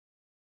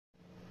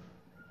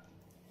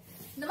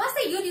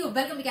Namaste YouTube,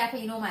 welcome to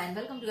Cafe Inoma and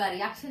welcome to our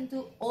reaction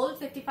to Old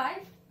 55.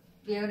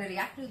 We are going to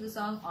react to the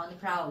song On the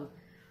Prowl.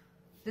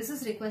 This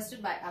is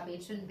requested by our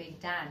patron Big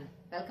Dan.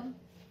 Welcome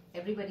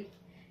everybody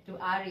to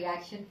our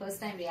reaction,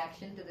 first time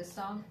reaction to this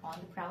song On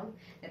the Prowl.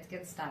 Let's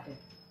get started.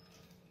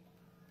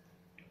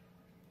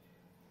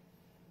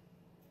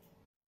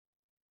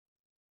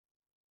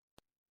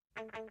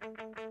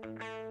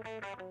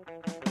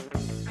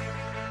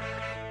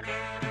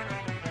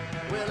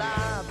 Well,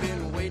 I've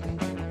been waiting,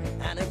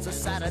 and it's a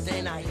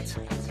Saturday night,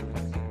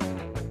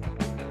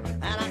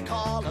 and I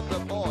call up the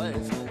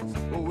boys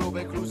who will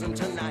be cruising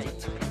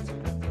tonight.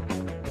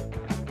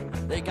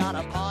 They got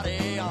a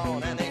party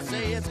on, and they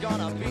say it's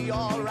gonna be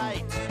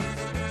alright.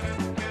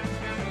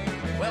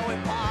 Well, we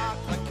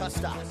parked the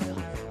Custas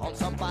on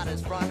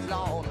somebody's front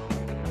lawn,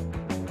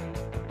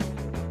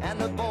 and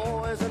the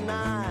boys and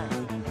I,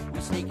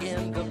 we sneak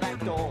in the back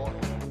door.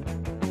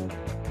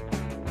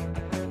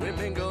 We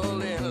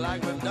mingle in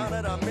like we've done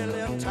it a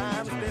million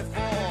times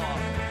before.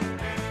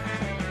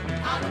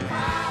 On the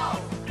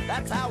prowl,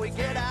 that's how we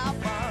get our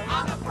fun.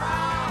 On the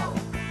prowl,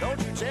 don't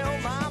you tell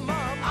my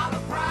mom. On the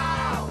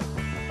prowl,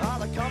 all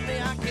the company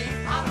I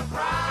keep. On the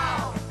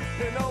prowl,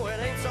 you know it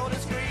ain't so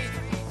discreet.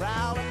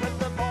 Prowling with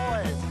the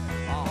boys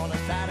on a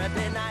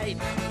Saturday night.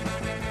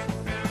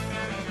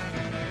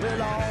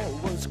 Well, all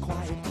was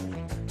quiet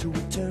till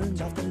we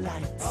turned off the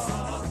lights,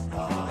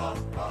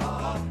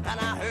 and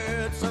I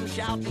heard some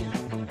shouting.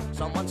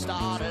 Someone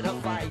started a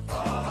fight,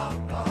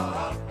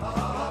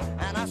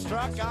 and I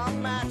struck a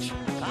match.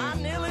 I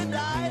nearly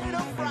died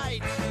of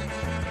fright.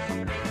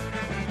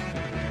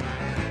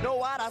 Know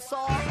what I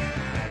saw?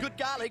 Good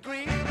golly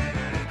green,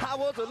 I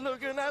wasn't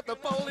looking at the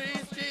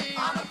police jeep.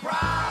 On the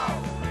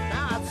prowl,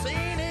 now I've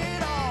seen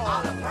it all.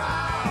 On the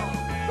prowl,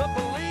 the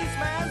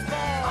policeman's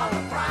ball. On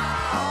the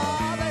prowl,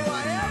 oh, they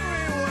were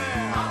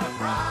everywhere. On the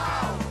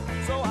prowl,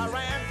 so I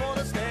ran for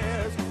the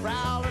stairs,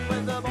 prowling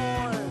with the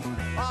boys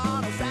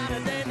on a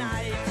Saturday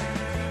night.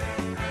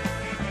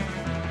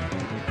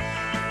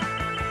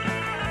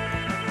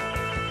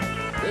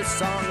 This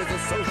song is a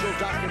social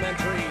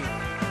documentary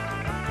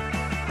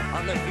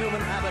on the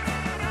human habit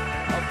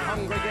of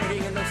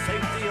congregating in the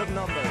safety of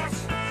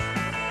numbers.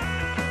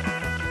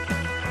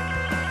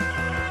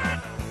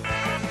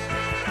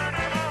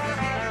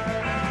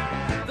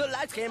 The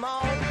lights came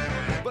on,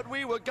 but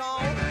we were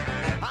gone.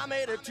 I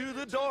made it to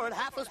the door at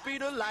half the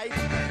speed of light.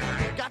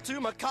 Got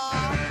to my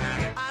car,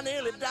 I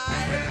nearly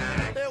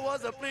died. There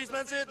was a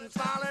policeman sitting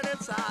silent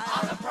inside.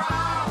 On the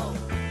prowl,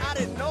 I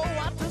didn't know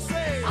what to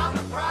say. On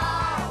the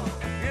prowl,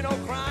 you know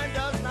crime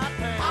does not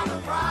pay. On the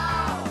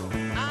prowl,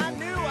 I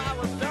knew I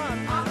was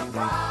done. On the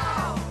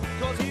prowl,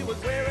 cause he was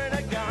wearing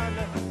a gun,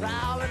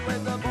 prowling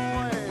with the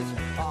boys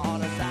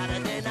on a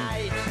Saturday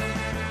night.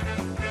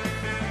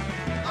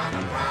 On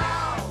the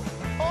prowl,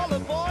 all the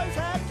boys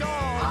had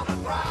gone. On the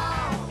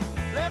prowl,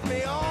 left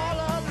me all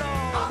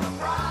alone. On the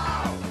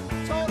prowl,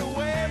 towed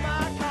away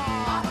my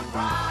car. On the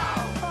prowl,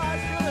 I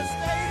should have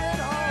stayed at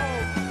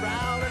home,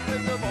 prowling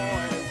with the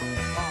boys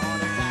on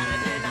a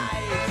Saturday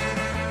night.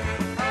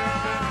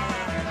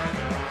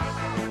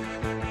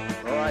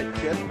 All right,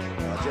 kid.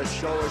 Now just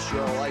show us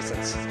your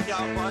license.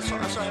 Yeah, well, I saw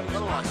him a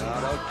little license.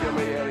 Now don't give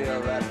me any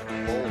of that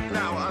bull.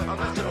 No, I'm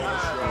not Show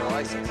us your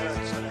license.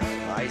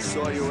 I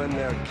saw you in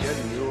there, kid,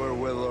 and you were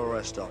with the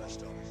rest of us.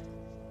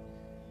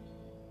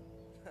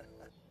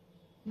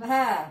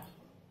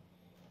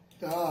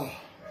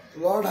 A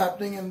lot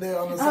happening in there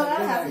on a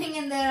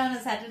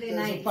Saturday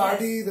night. There's a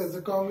party, yes. there's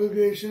a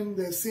congregation,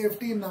 there's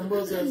safety in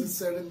numbers as is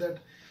said in that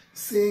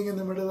saying in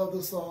the middle of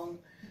the song.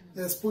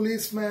 There's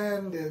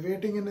policeman, they're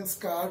waiting in his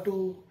car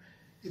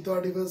he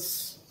thought he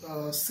was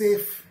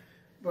safe,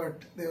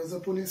 but there was a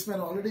policeman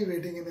already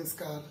waiting in his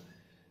car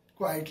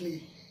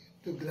quietly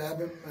to grab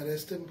him,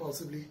 arrest him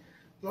possibly.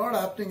 A lot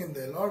happening in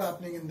there,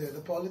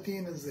 The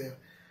polythene is there.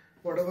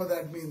 Whatever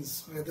that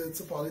means, whether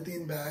it's a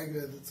polythene bag,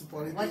 whether it's a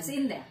polythene What's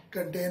in there?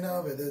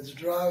 container, whether it's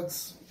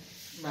drugs,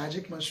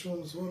 magic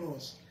mushrooms, who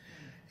knows.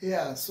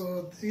 Yeah,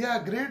 so, yeah,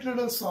 great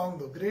little song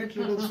though, great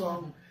little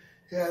song.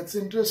 Yeah, it's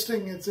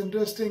interesting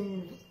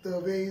the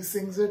way he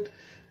sings it,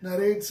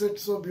 narrates it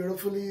so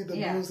beautifully, the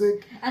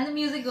music. And the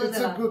music goes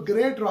along. It's a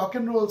great rock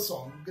and roll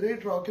song,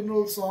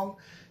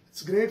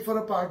 It's great for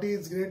a party,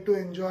 it's great to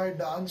enjoy,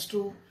 dance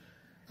to.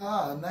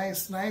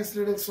 Nice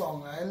little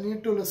song. I'll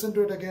need to listen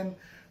to it again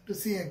to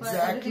see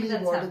exactly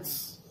what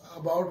it's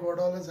about, what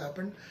all has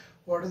happened.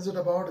 What is it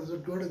about? Is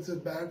it good? Is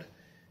it bad?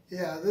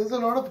 Yeah, there's a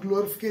lot of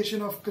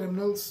glorification of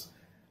criminals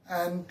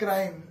and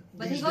crime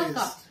these days.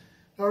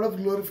 A lot of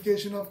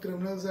glorification of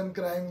criminals and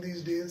crime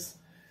these days,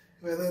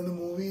 whether in the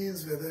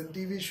movies, whether in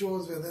TV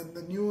shows, whether in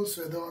the news,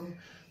 whether on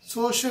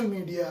social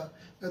media,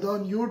 whether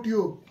on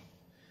YouTube.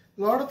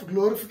 A lot of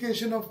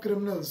glorification of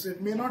criminals.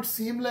 It may not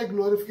seem like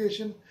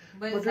glorification,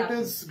 but it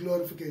is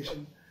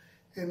glorification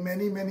in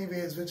many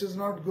ways, which is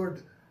not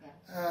good.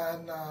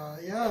 And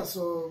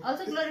so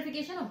also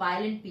glorification of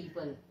violent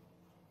people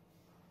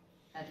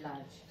at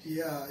large.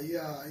 Yeah,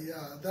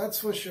 that's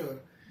for sure.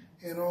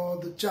 You know,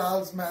 the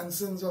Charles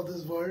Mansons of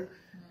this world,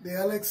 They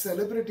are like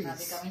celebrities. Are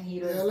becoming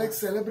heroes. They are like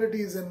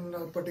celebrities in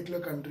a particular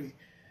country.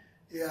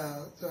 Yeah,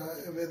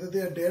 whether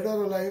they are dead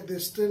or alive, they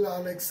still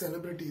are like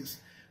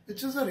celebrities,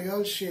 which is a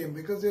real shame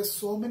because there's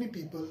so many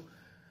people,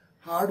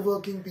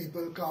 hardworking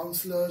people,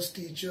 counselors,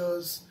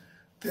 teachers,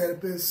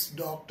 therapists,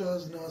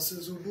 doctors,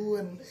 nurses who do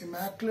an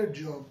immaculate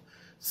job,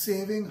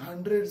 saving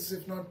hundreds,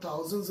 if not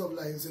thousands of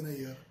lives in a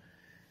year.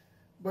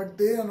 But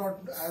they are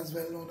not as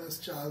well known as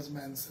Charles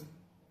Manson.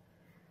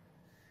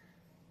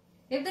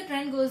 If the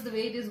trend goes the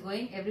way it is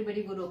going,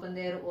 everybody would open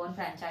their own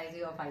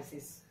franchisee of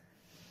ISIS.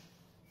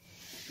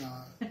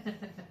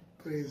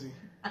 Crazy.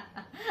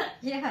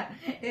 Yeah,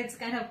 it's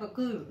kind of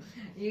cool.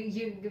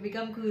 You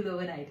become cool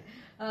overnight.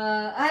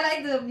 I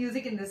like the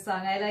music in this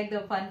song. I like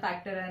the fun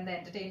factor and the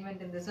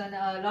entertainment in this one.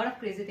 A lot of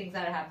crazy things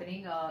are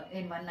happening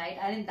in one night.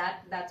 I think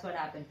that's what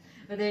happened.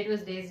 Whether it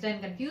was Dazed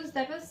and Confused,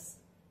 that was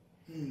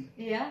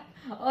yeah,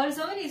 or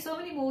so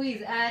many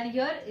movies. And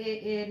here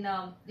in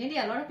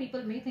India, a lot of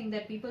people may think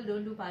that people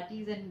don't do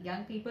parties and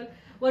young people.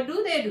 What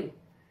do?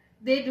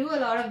 They do a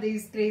lot of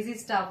these crazy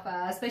stuff,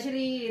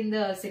 especially in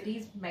the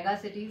cities, mega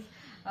cities,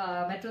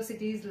 metro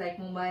cities like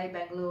Mumbai,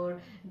 Bangalore,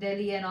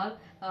 Delhi and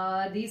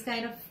all. These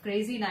kind of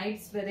crazy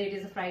nights, whether it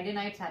is a Friday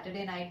night,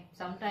 Saturday night,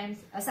 sometimes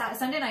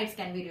Sunday nights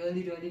can be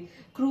really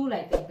cruel,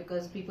 I think,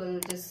 because people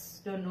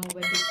just don't know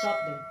when to stop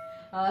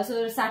them.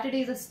 So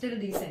Saturdays are still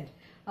decent.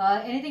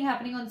 Anything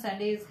happening on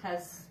Sundays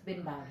has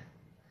been bad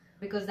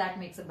because that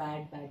makes a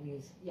bad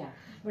news. Yeah,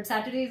 but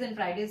Saturdays and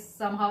Fridays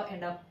somehow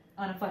end up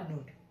on a fun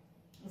note.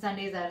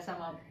 Sundays are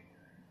somehow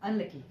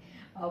unlucky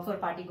for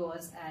party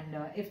goers, and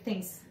if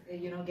things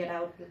get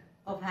out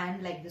of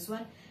hand like this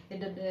one, it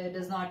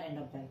does not end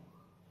up well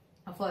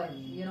for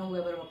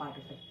whoever were part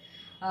of it.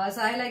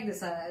 So I like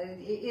this.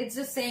 It's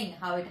just saying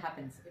how it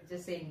happens. It's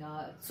just saying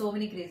so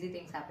many crazy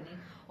things happening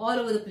all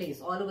over the place.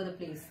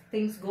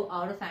 Things go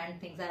out of hand.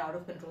 Things are out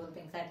of control.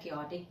 Things are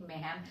chaotic,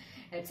 mayhem,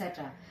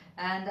 etc.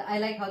 And I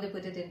like how they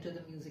put it into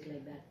the music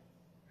like that.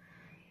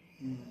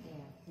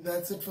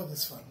 That's it for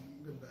this one.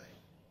 Goodbye.